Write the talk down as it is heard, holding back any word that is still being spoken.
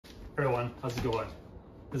Everyone, how's it going?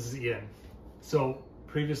 This is Ian. So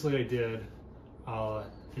previously I did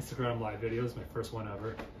Instagram live videos, my first one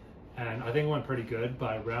ever, and I think it went pretty good, but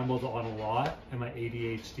I rambled on a lot and my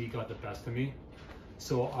ADHD got the best of me.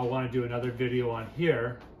 So I want to do another video on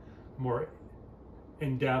here, more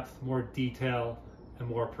in-depth, more detail, and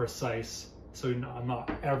more precise. So I'm not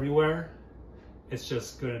everywhere. It's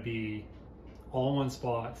just going to be all in one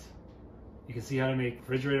spot. You can see how to make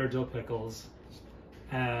refrigerator dill pickles,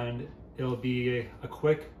 and it'll be a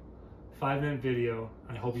quick 5-minute video,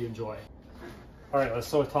 and I hope you enjoy. All right,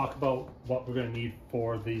 let's talk about what we're gonna need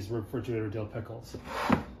for these refrigerator dill pickles.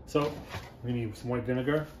 So we're gonna need some white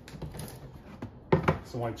vinegar,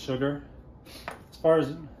 some white sugar. As far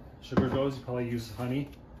as sugar goes, you probably use honey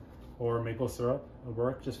or maple syrup. It'll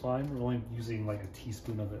work just fine. We're only using like a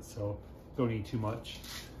teaspoon of it, so don't need too much.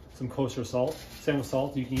 Some kosher salt. Same with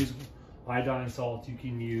salt. You can use iodine salt, you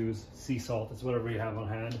can use sea salt. It's whatever you have on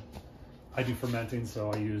hand. I do fermenting,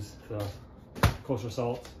 so I use the kosher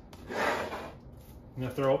salt. I'm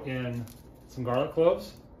gonna throw in some garlic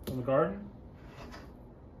cloves from the garden,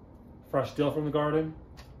 fresh dill from the garden,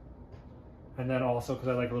 and then also, because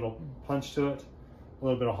I like a little punch to it, a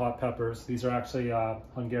little bit of hot peppers. These are actually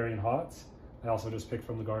Hungarian hots. I also just picked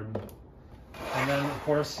from the garden. And then, of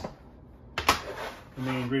course, the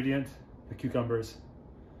main ingredient, the cucumbers.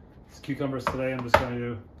 It's cucumbers today. I'm just going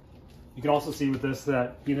to, you can also see with this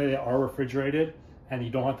that, you know, they are refrigerated and you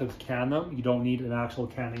don't have to can them. You don't need an actual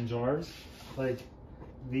canning jars. Like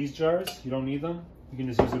these jars, you don't need them. You can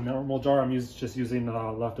just use a normal jar. I'm just using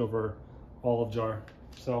leftover olive jar.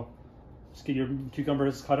 So just get your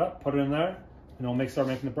cucumbers cut up, put it in there, and it'll start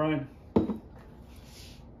making the brine.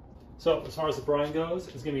 So as far as the brine goes,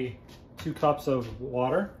 it's gonna be 2 cups of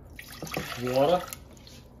water.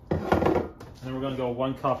 And then we're going to go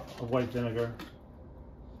 1 cup of white vinegar.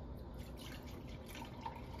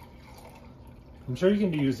 I'm sure you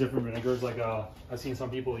can use different vinegars. Like I've seen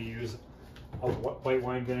some people use a white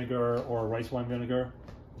wine vinegar or rice wine vinegar.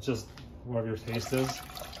 It's just whatever your taste is.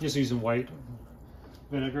 I'm just using white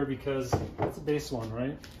vinegar because that's the base one,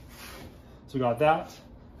 right? So we got that.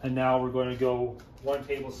 And now we're going to go 1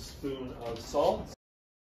 tablespoon of salt.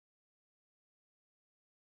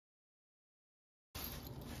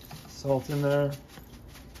 Salt in there.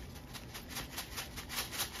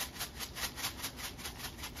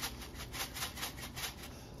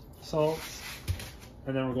 Salt.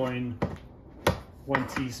 And then we're going 1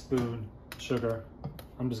 teaspoon sugar.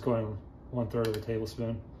 I'm just going 1/3 of a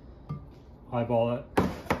tablespoon. Eyeball it.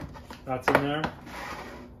 That's in there.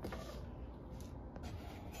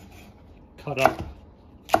 Cut up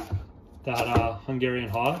that Hungarian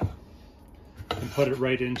hot and put it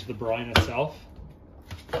right into the brine itself.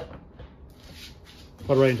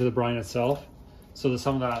 Put it right into the brine itself so that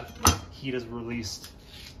some of that heat is released.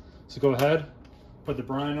 So go ahead, put the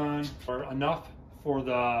brine on, or enough for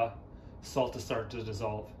the salt to start to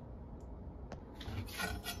dissolve.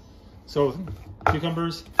 So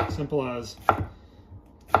cucumbers, simple as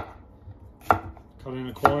cut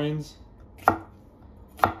into coins,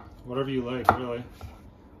 whatever you like really,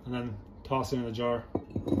 and then toss it in the jar.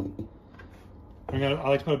 I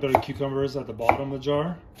like to put a bit of cucumbers at the bottom of the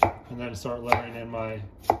jar, and then start layering in my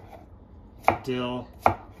dill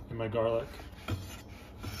and my garlic.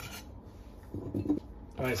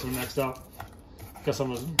 All right, so next up, got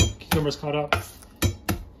some of the cucumbers cut up.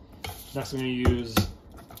 Next I'm gonna use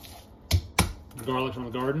the garlic from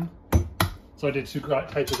the garden. So I did 2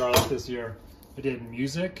 types of garlic this year. I did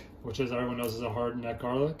music, which is, everyone knows, is a hard neck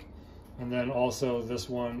garlic. And then also this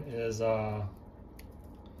one is,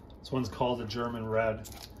 this one's called the German red,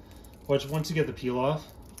 which once you get the peel off,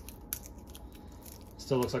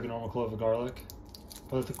 still looks like a normal clove of garlic,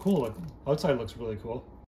 but the outside looks really cool.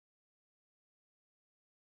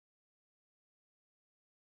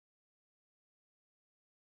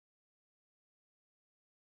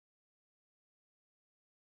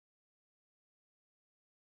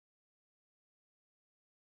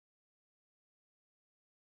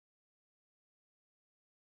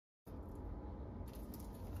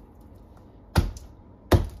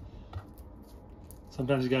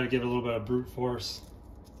 Sometimes you gotta give it a little bit of brute force.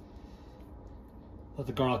 Let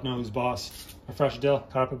the garlic know who's boss. A fresh dill,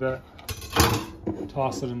 cut up a bit.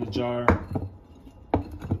 Toss it in the jar.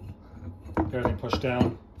 Get everything pushed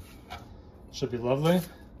down. Should be lovely.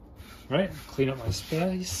 Right, clean up my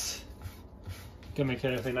space. Gonna make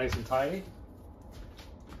everything nice and tidy.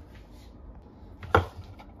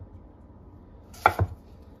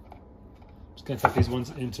 Just gonna cut these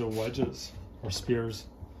ones into wedges or spears.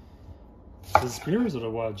 Is it a spear or is it a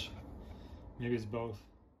wedge? Maybe it's both.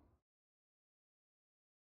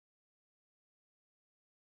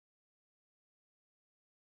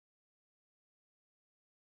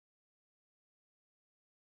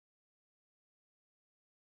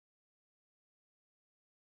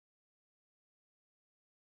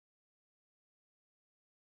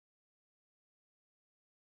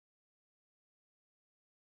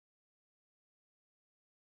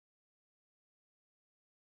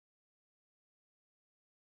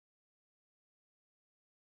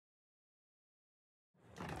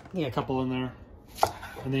 Yeah, a couple in there.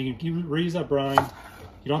 And then you can reuse that brine.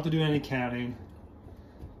 You don't have to do any canning.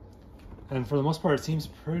 And for the most part, it seems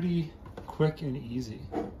pretty quick and easy.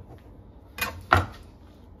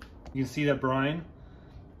 You can see that brine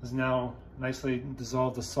is now nicely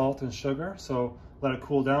dissolved the salt and sugar. So let it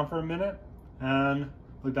cool down for a minute and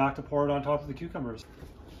we'll be back to pour it on top of the cucumbers.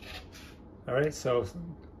 All right, so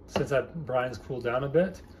since that brine's cooled down a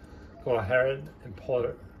bit, go ahead and pour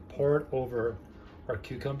it over our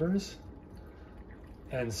cucumbers.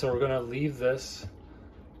 And so we're gonna leave this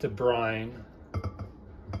to brine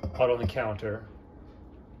out on the counter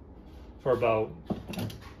for about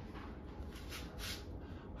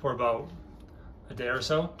a day or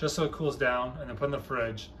so, just so it cools down, and then put it in the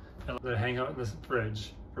fridge and let it hang out in the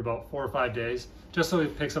fridge for about 4 or 5 days, just so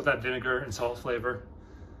it picks up that vinegar and salt flavor.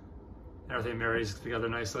 Everything marries together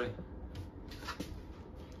nicely.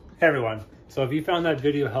 Hey everyone, so if you found that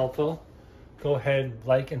video helpful, go ahead,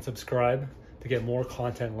 like and subscribe to get more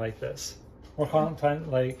content like this. More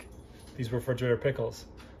content like these refrigerator pickles.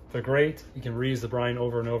 They're great. You can reuse the brine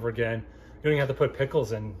over and over again. You don't even have to put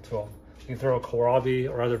pickles into them. You can throw a kohlrabi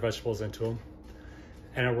or other vegetables into them.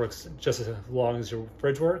 And it works just as long as your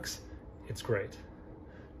fridge works. It's great.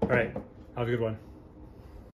 All right, have a good one.